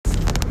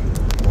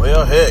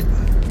Well, heck,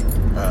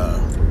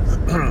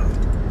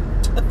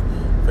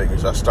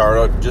 figures I start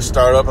up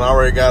and I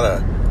already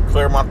gotta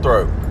clear my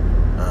throat.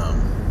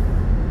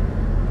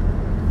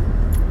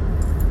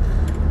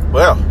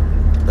 Well,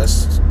 that's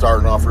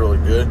starting off really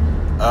good.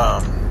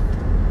 The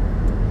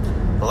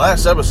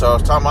last episode I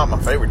was talking about my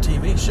favorite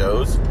TV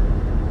shows,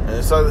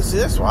 and so see,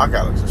 that's why I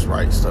gotta just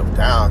write stuff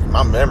down.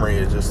 My memory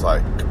is just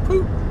like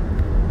kaput.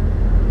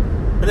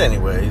 But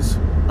anyways,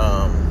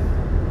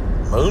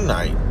 Moon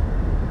Knight,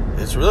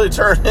 it's really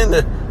turned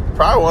into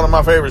probably one of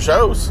my favorite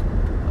shows.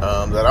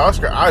 That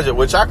Oscar Isaac,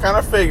 which I kind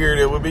of figured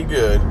it would be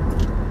good,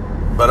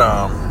 but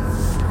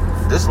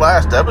this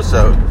last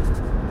episode,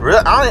 really,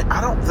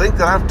 I don't think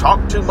that I've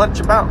talked too much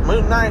about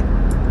Moon Knight,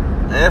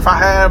 and if I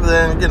have,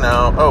 then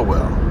oh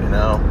well,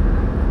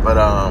 But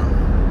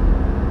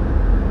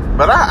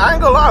I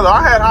ain't gonna lie though,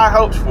 I had high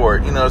hopes for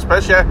it,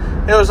 especially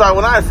it was like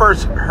when I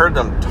first heard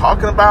them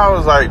talking about it,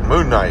 was like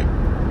Moon Knight,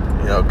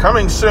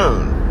 coming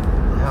soon.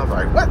 I was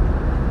like, what?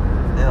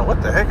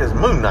 What the heck is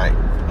Moon Knight?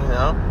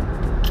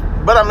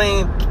 But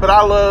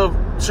I love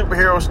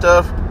superhero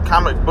stuff,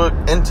 comic book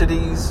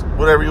entities,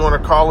 whatever you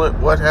want to call it,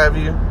 what have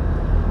you.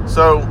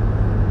 So,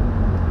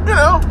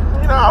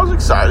 I was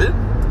excited.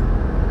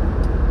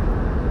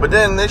 But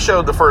then they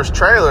showed the first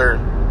trailer,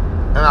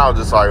 and I was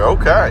just like,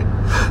 okay,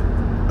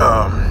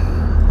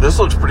 this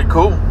looks pretty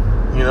cool.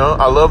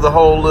 I love the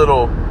whole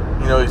little,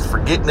 he's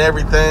forgetting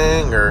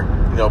everything, or,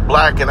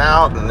 blacking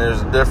out, and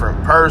there's a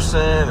different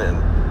person, and,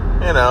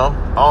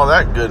 all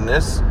that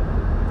goodness.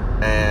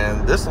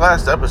 And this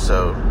last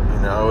episode,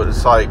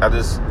 it's like, I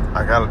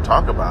gotta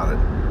talk about it.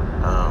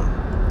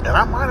 And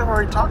I might have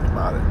already talked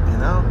about it,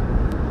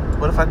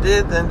 But if I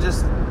did, then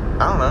just,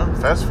 I don't know,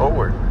 fast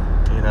forward,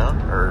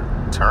 or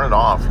turn it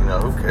off,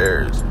 who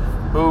cares?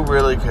 Who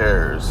really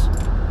cares?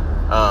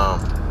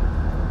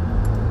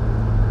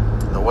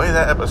 The way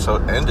that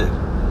episode ended,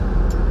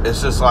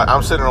 it's just like,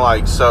 I'm sitting there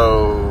like,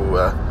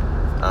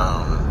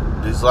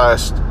 these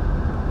last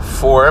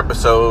 4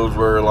 episodes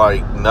were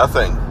like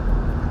nothing.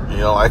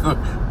 Like,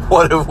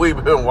 what have we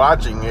been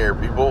watching here,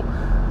 people?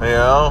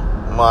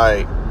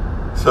 Like,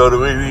 so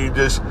do we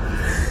just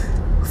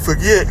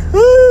forget?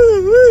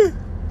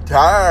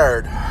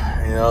 Tired.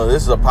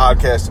 This is a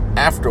podcast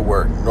after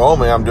work.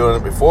 Normally I'm doing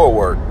it before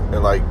work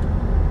at like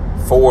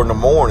 4 in the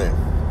morning.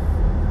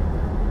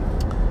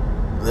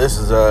 This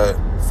is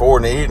 4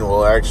 in the evening.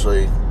 Well,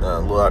 actually, a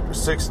little after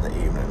 6 in the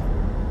evening.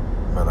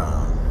 But,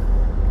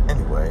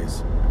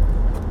 anyways,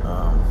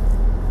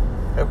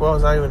 what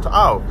was I even talking?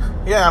 Oh,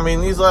 yeah,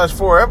 these last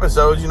 4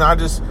 episodes,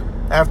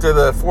 after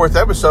the 4th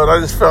episode, I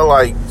just felt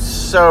like,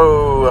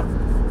 so,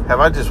 have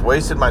I just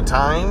wasted my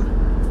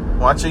time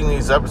watching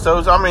these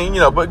episodes?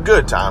 But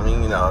good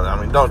timing,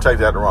 don't take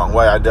that the wrong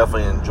way. I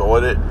definitely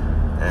enjoyed it,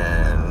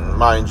 and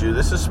mind you,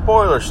 this is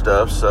spoiler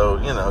stuff, so,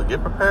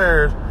 get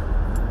prepared.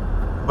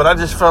 But I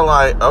just felt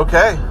like,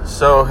 okay,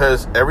 so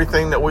has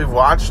everything that we've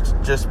watched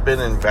just been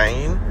in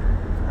vain?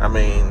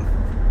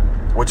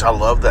 Which I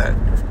love that,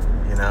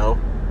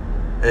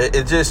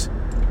 it's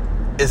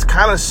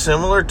kind of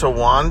similar to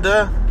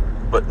Wanda,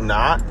 but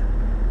not.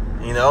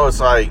 It's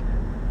like,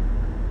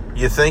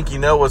 you think you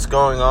know what's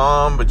going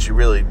on, but you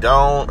really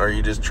don't, or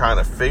you're just trying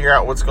to figure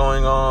out what's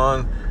going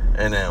on,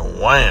 and then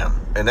wham.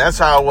 And that's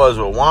how it was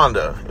with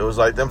Wanda. It was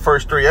like them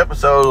first 3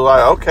 episodes,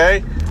 like,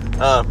 okay,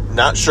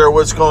 not sure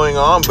what's going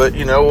on, but,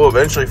 we'll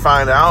eventually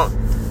find out.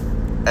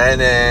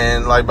 And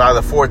then, like, by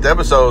the 4th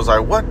episode, it was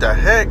like, what the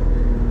heck?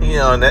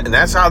 And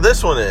that's how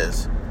this one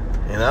is,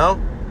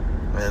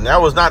 And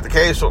that was not the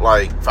case with,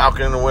 like,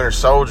 Falcon and the Winter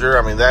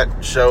Soldier. That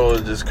show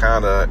is just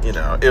kind of,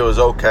 it was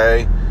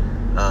okay.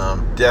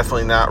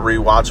 Definitely not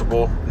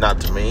rewatchable. Not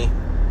to me.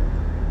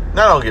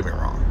 Now, don't get me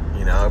wrong.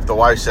 If the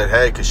wife said,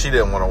 hey, because she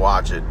didn't want to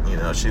watch it,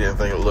 she didn't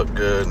think it looked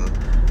good. And,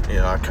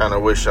 I kind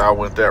of wish I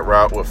went that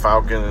route with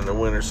Falcon and the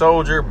Winter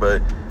Soldier.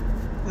 But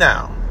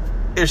now,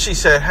 if she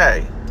said,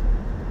 hey,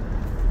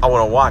 I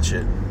want to watch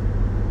it,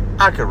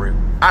 I could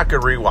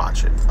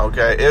rewatch it.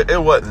 Okay?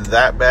 It wasn't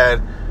that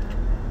bad.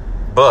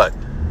 But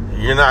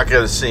you're not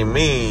going to see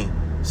me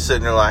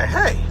sitting there like,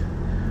 hey,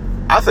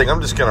 I think I'm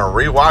just going to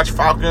rewatch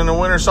Falcon and the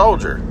Winter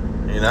Soldier,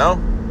 Now,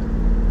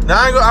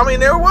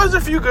 there was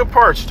a few good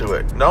parts to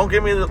it. Don't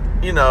give me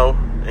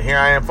here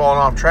I am falling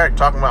off track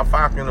talking about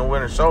Falcon and the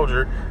Winter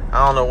Soldier.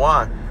 I don't know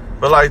why.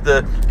 But, like,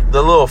 the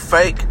little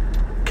fake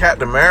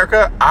Captain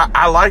America,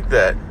 I like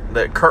that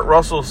Kurt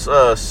Russell's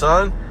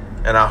son,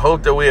 and I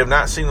hope that we have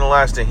not seen the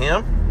last of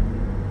him.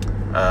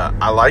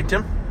 I liked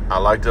him. I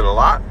liked it a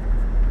lot.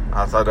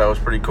 I thought that was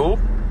pretty cool.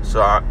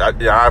 So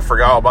I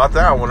forgot all about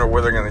that. I wonder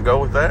where they're going to go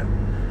with that.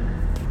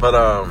 But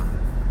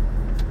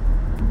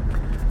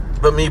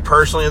me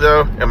personally,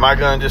 though, am I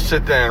going to just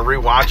sit there and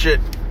rewatch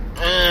it?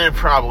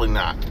 Probably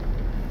not.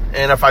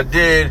 And if I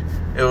did,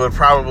 it would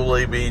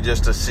probably be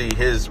just to see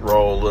his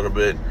role a little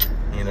bit.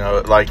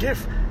 Like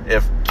if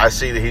I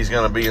see that he's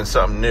going to be in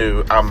something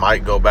new, I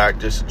might go back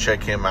just to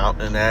check him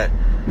out in that,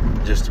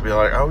 just to be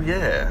like, oh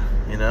yeah,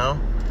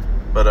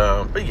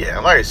 But yeah,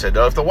 like I said,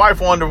 though, if the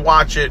wife wanted to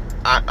watch it,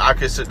 I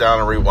could sit down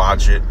and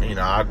rewatch it.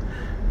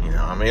 You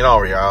know, I mean, in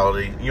all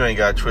reality, you ain't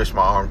got to twist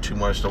my arm too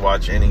much to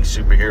watch any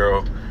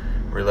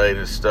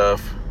superhero-related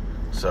stuff.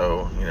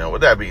 So, you know,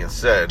 with that being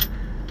said,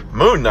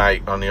 Moon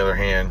Knight, on the other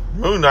hand,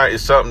 Moon Knight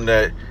is something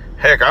that,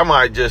 heck, I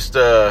might just,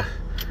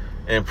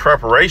 in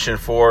preparation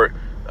for it,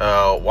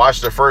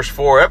 watch the first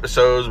 4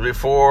 episodes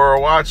before I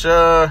watch,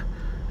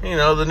 you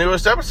know, the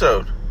newest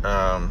episode.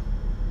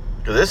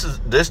 Because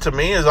this to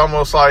me is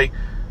almost like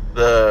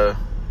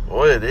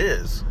it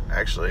is,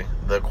 actually,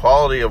 the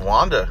quality of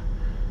Wanda.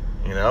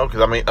 You know, because,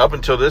 I mean, up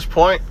until this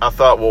point, I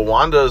thought, well,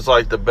 Wanda is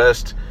like the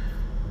best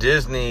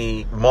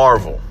Disney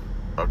Marvel,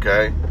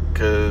 okay?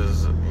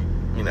 Because,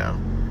 you know,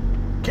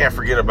 can't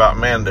forget about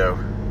Mandalorian,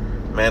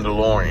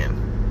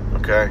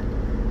 okay?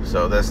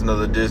 So that's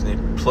another Disney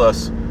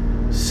Plus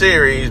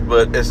series,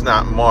 but it's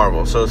not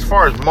Marvel. So as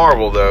far as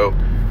Marvel, though,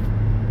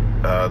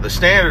 the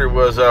standard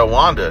was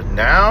Wanda.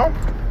 Now,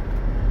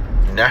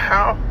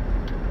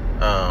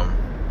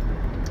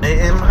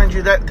 and mind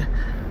you, that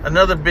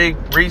another big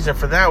reason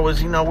for that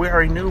was, you know, we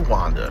already knew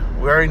Wanda.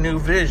 We already knew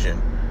Vision.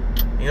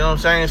 You know what I'm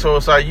saying? So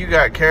it's like you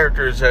got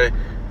characters that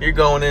you're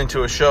going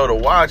into a show to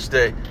watch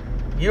that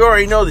you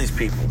already know these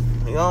people.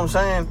 You know what I'm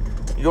saying?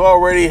 You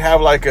already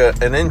have like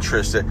an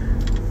interest.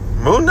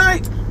 Moon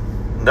Knight?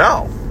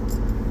 No.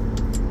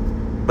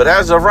 But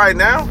as of right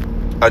now,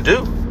 I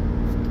do.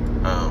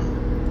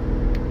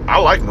 I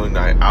like Moon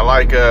Knight. I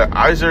like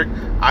Oscar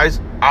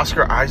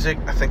Isaac.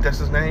 I think that's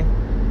his name.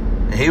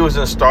 And he was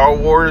in Star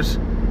Wars.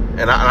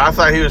 And I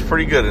thought he was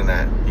pretty good in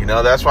that. You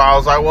know, that's why I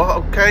was like,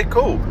 well, okay,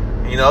 cool.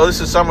 You know, this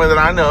is somebody that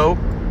I know.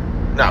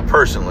 Not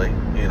personally.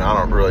 You know, I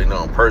don't really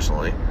know him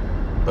personally.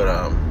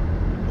 But,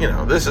 you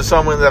know, this is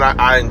someone that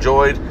I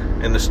enjoyed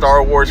in the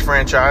Star Wars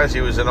franchise. He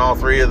was in all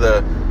 3 of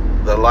the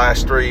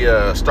last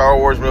 3 Star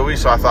Wars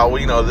movies. So I thought, well,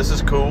 you know, this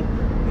is cool.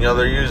 You know,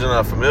 they're using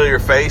a familiar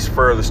face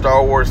for the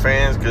Star Wars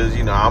fans because,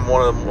 you know, I'm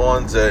one of the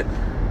ones that,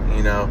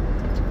 you know,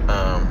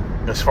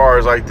 as far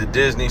as like the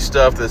Disney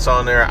stuff that's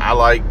on there, I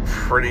like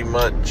pretty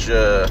much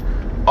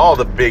all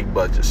the big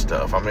budget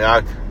stuff. I mean,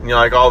 you know,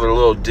 like all the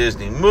little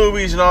Disney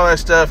movies and all that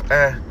stuff,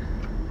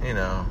 you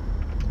know.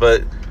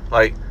 But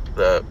like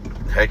the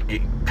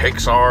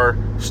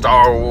Pixar,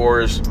 Star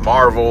Wars,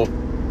 Marvel,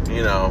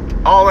 you know,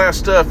 all that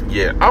stuff,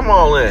 yeah, I'm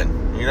all in,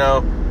 you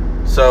know.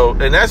 So,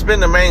 and that's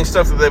been the main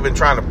stuff that they've been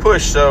trying to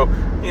push. So,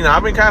 you know,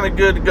 I've been kind of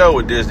good to go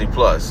with Disney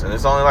Plus, and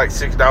it's only like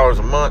 $6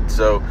 a month.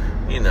 So,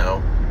 you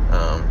know,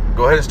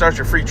 go ahead and start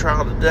your free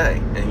trial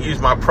today and use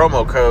my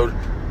promo code.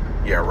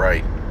 Yeah,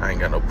 right. I ain't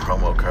got no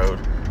promo code.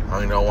 I don't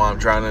even know why I'm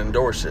trying to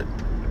endorse it.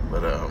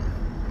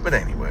 But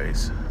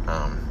anyways,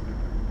 I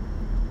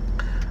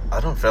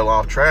done fell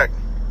off track.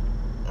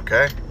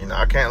 Okay? You know,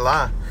 I can't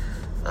lie.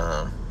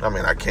 I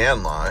mean, I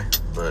can lie,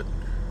 but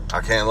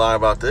I can't lie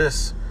about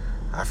this.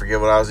 I forget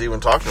what I was even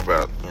talking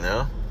about, you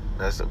know?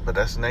 That's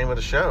the name of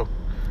the show.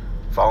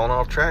 Falling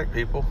off track,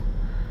 people.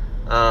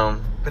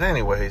 But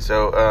anyway,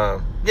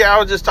 so, yeah, I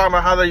was just talking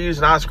about how they're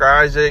using Oscar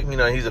Isaac. You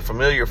know, he's a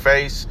familiar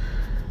face.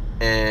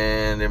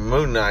 And in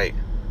Moon Knight.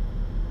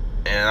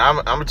 And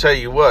I'm going to tell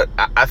you what,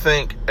 I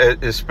think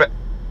the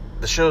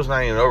show's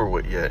not even over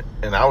with yet.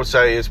 And I would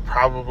say it's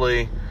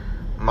probably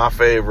my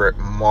favorite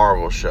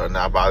Marvel show.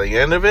 Now, by the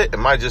end of it, it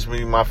might just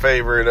be my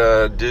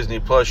favorite Disney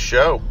Plus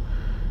show.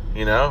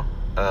 You know?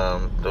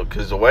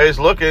 Because the way it's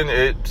looking,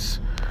 it's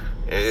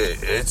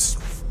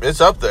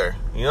up there.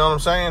 You know what I'm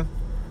saying?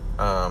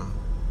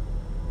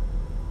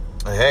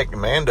 Heck,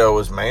 Mando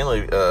was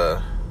mainly,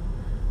 well,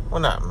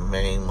 not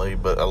mainly,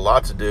 but a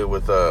lot to do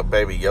with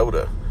Baby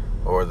Yoda,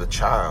 or the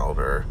child,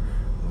 or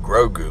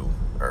Grogu,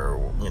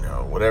 or, you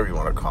know, whatever you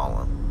want to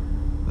call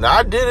him. Now,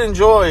 I did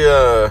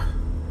enjoy,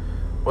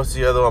 what's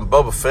the other one?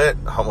 Boba Fett.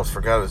 I almost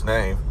forgot his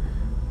name.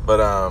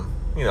 But,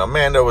 you know,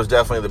 Mando was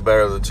definitely the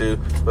better of the two.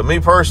 But me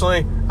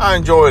personally, I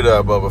enjoyed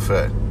Boba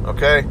Fett.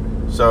 Okay?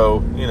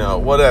 So, you know,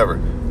 whatever.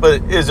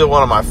 But is it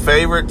one of my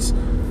favorites?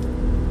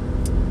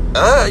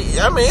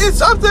 I mean,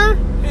 it's up there,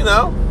 you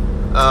know.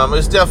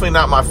 It's definitely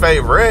not my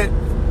favorite.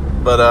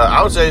 But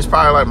I would say it's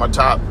probably like my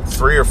top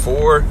 3 or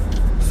 4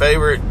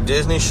 favorite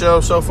Disney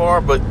shows so far.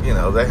 But, you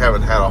know, they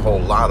haven't had a whole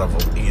lot of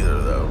them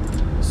either, though.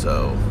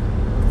 So,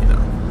 you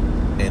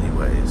know.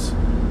 Anyways,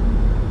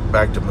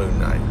 back to Moon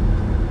Knight.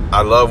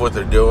 I love what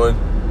they're doing.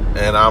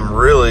 And I'm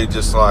really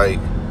just like,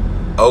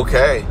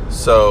 okay,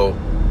 so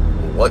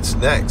what's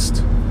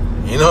next?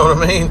 You know what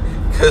I mean?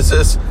 Because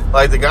it's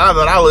like the guy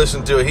that I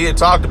listened to, he had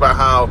talked about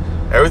how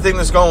everything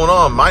that's going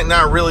on might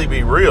not really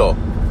be real.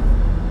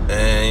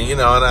 And, you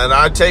know, and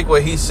I take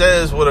what he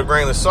says with a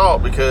grain of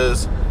salt,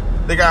 because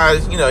the guy,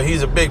 you know,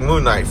 he's a big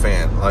Moon Knight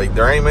fan. Like,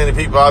 there ain't many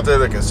people out there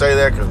that can say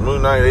that, because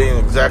Moon Knight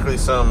ain't exactly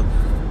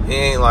he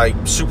ain't like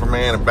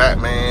Superman and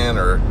Batman,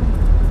 or,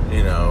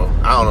 you know,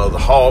 I don't know, the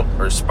Hulk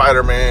or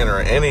Spider-Man or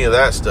any of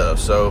that stuff.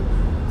 So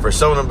for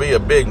someone to be a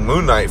big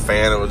Moon Knight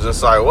fan, it was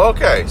just like, well,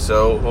 okay,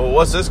 so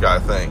what's this guy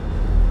think?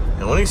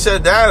 And when he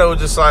said that, it was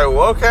just like,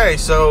 well, okay,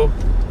 so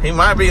he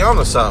might be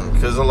onto something,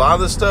 because a lot of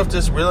this stuff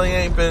just really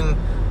ain't been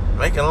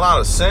making a lot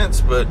of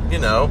sense. But, you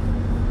know,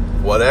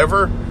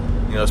 whatever,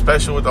 you know,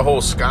 especially with the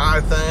whole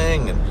Sky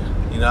thing,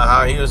 and, you know,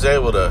 how he was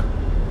able to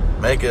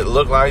make it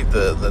look like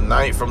the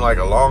night from like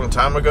a long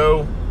time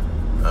ago,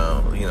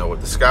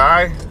 with the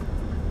sky.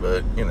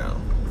 But,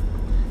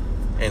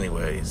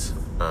 anyways,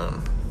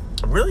 I'm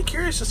really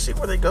curious to see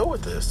where they go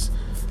with this.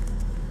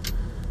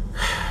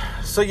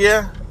 So,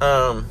 yeah,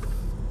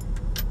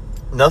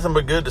 nothing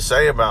but good to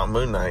say about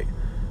Moon Knight.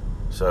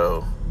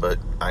 So, but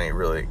I ain't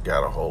really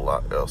got a whole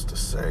lot else to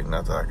say,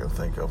 not that I can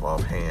think of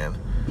offhand.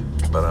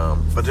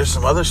 But there's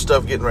some other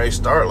stuff getting ready to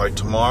start. Like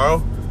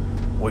tomorrow,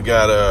 we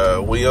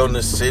got We Own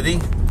This City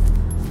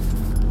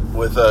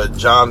with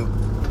John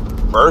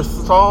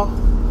Bernthal,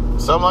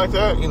 something like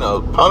that.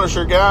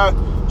 Punisher guy,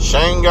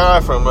 Shane guy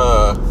from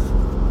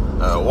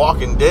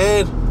Walking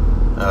Dead.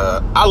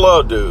 I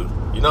love dude.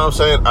 You know what I'm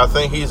saying? I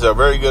think he's a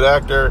very good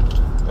actor.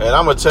 And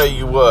I'm going to tell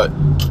you what,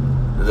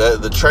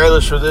 the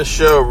trailers for this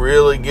show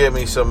really give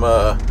me some,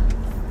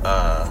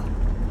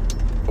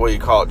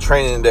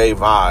 Training Day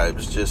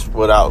vibes, just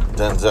without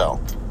Denzel.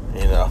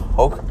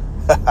 Okay.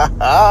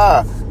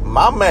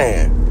 My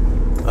man.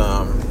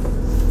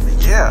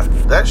 Yeah,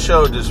 that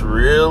show just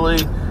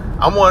really,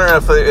 I'm wondering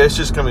if it's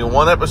just going to be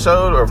one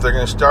episode, or if they're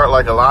going to start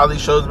like a lot of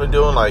these shows have been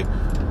doing, like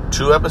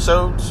 2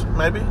 episodes,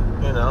 maybe,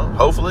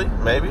 hopefully,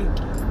 maybe.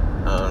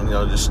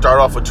 Just start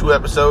off with 2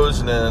 episodes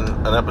and then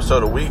an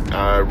episode a week.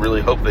 I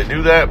really hope they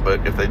do that,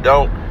 but if they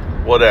don't,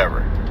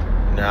 whatever.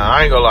 Now,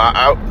 I ain't gonna lie,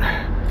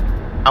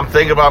 I'm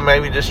thinking about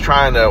maybe just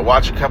trying to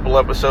watch a couple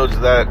episodes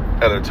of that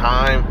at a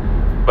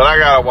time, but I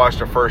gotta watch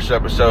the first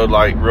episode,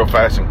 like, real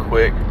fast and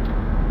quick.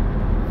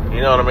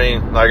 You know what I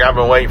mean? Like, I've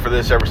been waiting for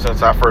this ever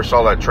since I first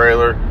saw that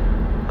trailer.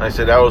 Like I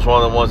said, that was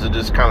one of the ones that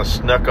just kind of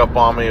snuck up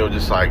on me. It was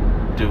just like,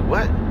 dude,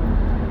 what?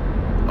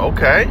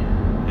 Okay.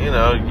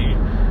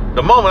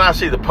 The moment I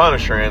see the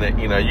Punisher in it,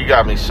 you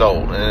got me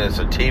sold. And it's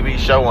a TV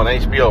show on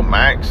HBO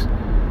Max.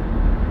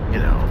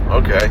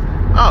 Okay.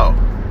 Oh.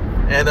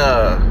 And,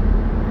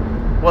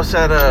 what's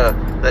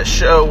that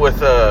show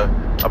with,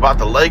 about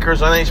the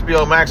Lakers on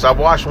HBO Max? I've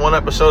watched one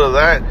episode of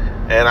that,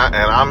 and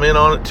I'm in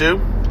on it too.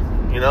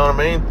 You know what I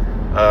mean?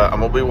 I'm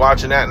going to be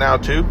watching that now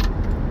too.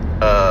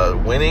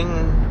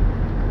 Winning,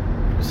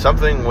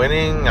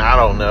 I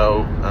don't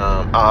know.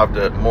 I'll have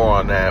to, more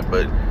on that,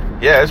 but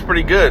yeah, it's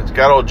pretty good. It's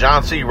got old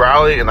John C.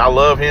 Reilly, and I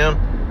love him,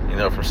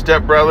 from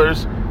Step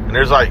Brothers. And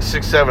there's like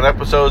 6-7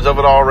 episodes of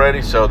it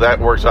already, so that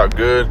works out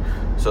good.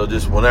 So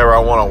just whenever I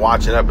want to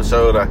watch an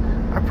episode,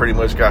 I pretty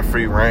much got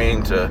free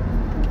reign to,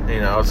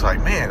 it's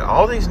like, man,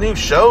 all these new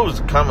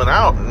shows coming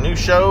out, new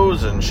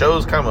shows and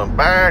shows coming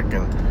back.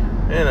 And,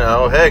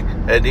 heck,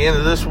 at the end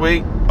of this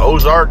week,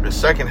 Ozark, the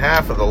second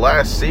half of the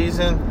last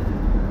season.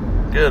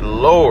 Good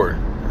Lord.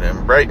 And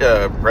then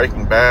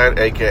Breaking Bad,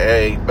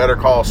 a.k.a. Better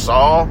Call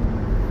Saul.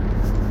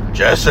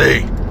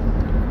 Jesse's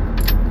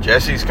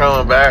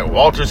coming back.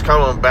 Walter's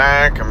coming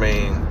back. I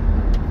mean,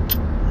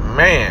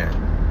 man,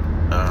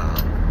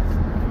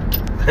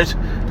 it's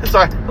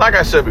like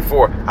I said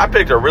before, I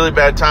picked a really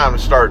bad time to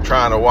start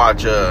trying to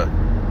watch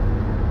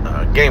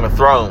Game of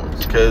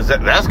Thrones, because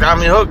that's got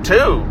me hooked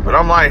too. But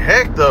I'm like,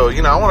 heck though,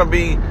 I want to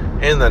be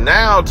in the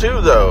now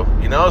too though.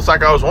 It's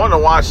like I was wanting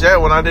to watch that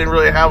when I didn't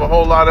really have a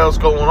whole lot else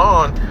going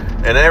on,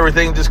 and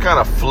everything just kind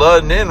of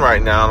flooding in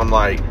right now. And I'm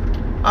like,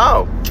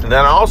 oh. And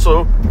then I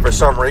also, for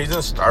some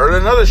reason, started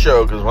another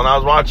show, because when I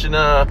was watching,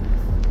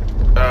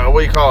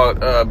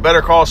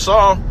 Better Call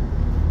Saul,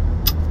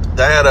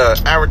 they had an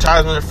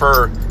advertisement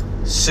for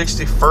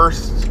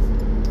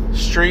 61st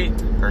Street,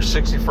 or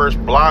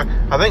 61st Block,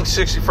 I think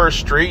 61st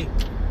Street,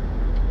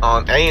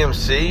 on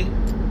AMC,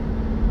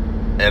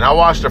 and I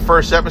watched the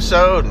first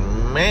episode,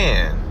 and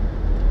man,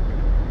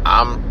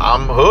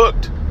 I'm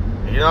hooked.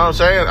 You know what I'm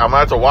saying? I'm going to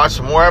have to watch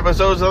some more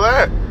episodes of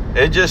that.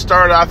 It just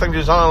started, I think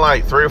there's only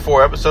like 3 or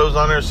 4 episodes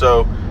on there,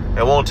 so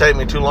it won't take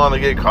me too long to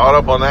get caught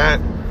up on that.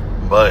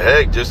 But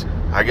heck, just,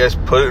 I guess,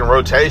 put it in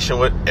rotation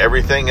with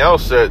everything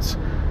else that's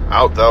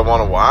out that I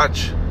want to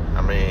watch.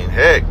 I mean,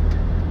 heck.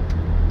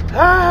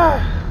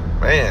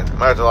 Man, I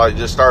might have to like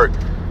just start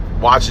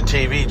watching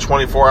TV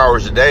 24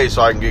 hours a day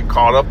so I can get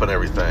caught up in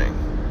everything.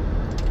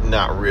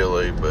 Not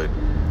really, but,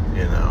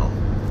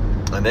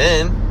 And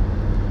then,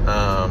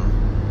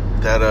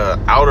 that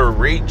Outer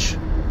Reach,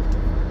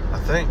 I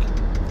think.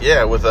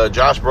 Yeah, with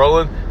Josh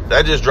Brolin,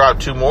 that just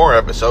dropped 2 more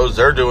episodes.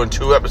 They're doing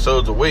 2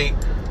 episodes a week.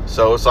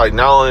 So it's like,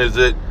 not only is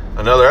it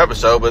another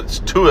episode, but it's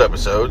 2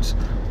 episodes,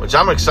 which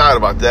I'm excited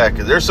about that,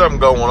 because there's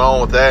something going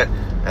on with that.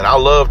 And I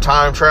love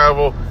time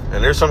travel,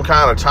 and there's some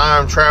kind of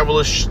time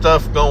travel-ish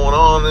stuff going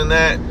on in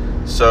that.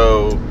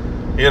 So,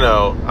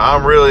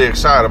 I'm really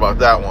excited about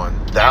that one.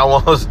 That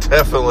one was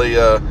definitely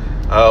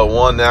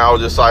one that I was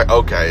just like,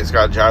 okay, it's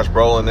got Josh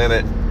Brolin in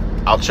it.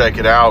 I'll check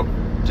it out,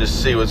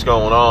 just see what's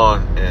going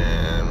on.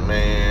 And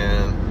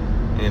man,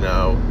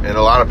 and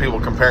a lot of people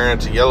comparing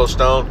it to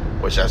Yellowstone,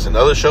 which that's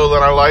another show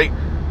that I like,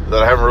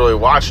 that I haven't really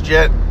watched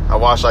yet. I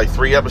watched like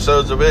 3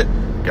 episodes of it.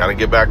 Got to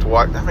get back to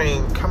watch. I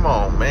mean, come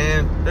on,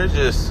 man. There's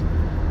just,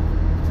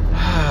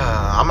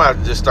 I'm gonna have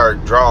to just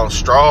start drawing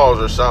straws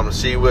or something to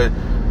see what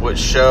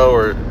show,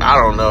 or I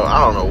don't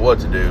know what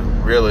to do,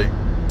 really.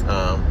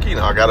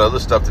 I got other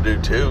stuff to do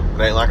too.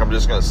 It ain't like I'm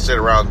just gonna sit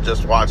around and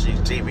just watch these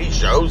TV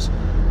shows.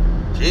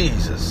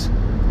 Jesus.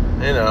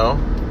 You know,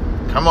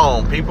 come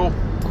on, people.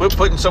 Quit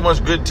putting so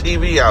much good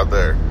TV out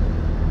there.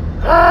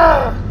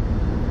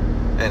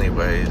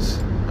 Anyways,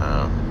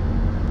 I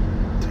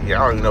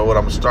don't even know what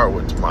I'm going to start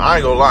with tomorrow. I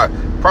ain't going to lie.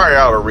 Probably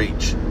Out of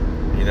Reach,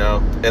 you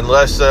know.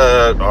 Unless,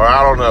 or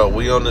I don't know,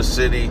 We Own the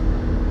City.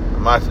 I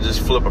might have to just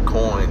flip a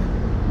coin.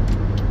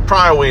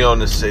 Probably We Own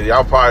the City.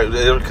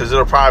 Because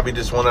it'll probably be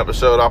just one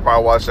episode. I'll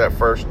probably watch that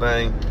first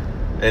thing.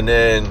 And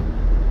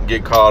then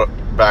get caught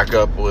back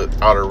up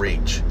with Out of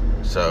Reach.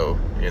 So,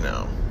 you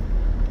know.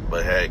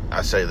 But hey,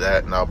 I say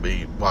that and I'll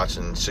be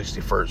watching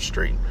 61st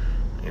Street.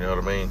 You know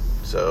what I mean?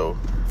 So,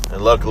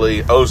 and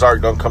luckily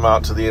Ozark don't come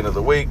out to the end of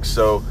the week.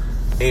 So,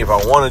 if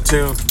I wanted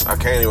to, I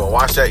can't even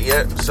watch that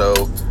yet. So,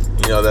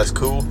 you know, that's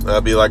cool.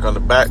 That'll be like on the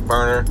back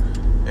burner.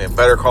 And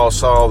Better Call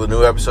Saul, the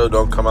new episode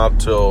don't come out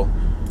till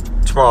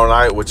tomorrow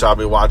night, which I'll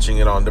be watching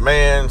it on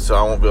demand. So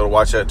I won't be able to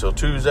watch that till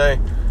Tuesday.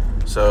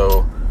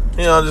 So,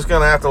 you know, I'm just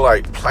going to have to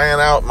like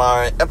plan out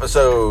my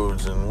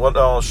episodes and what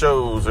all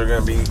shows are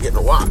going to be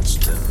getting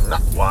watched and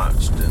not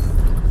watched and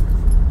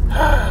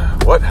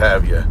what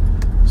have you.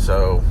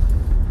 So,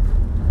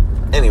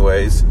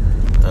 anyways,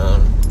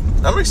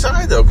 I'm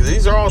excited though, because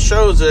these are all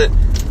shows that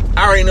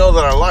I already know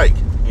that I like.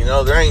 You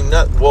know, there ain't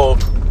nothing, well,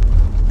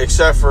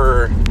 except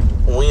for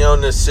We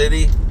Own This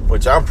City,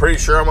 which I'm pretty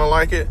sure I'm going to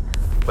like it.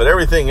 But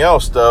everything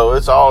else, though,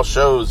 it's all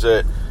shows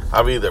that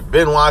I've either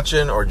been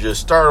watching or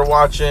just started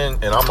watching,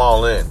 and I'm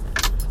all in.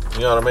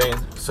 You know what I mean?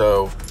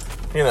 So,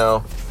 you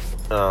know,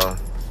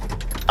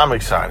 I'm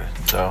excited.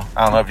 So,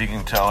 I don't know if you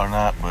can tell or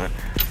not, but,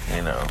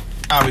 you know,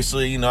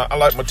 obviously, you know, I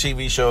like my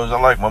TV shows. I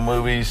like my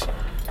movies.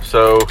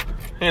 So,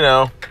 you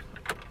know,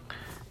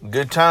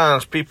 good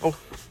times, people.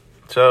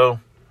 So,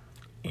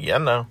 yeah,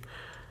 no,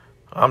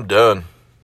 I'm done.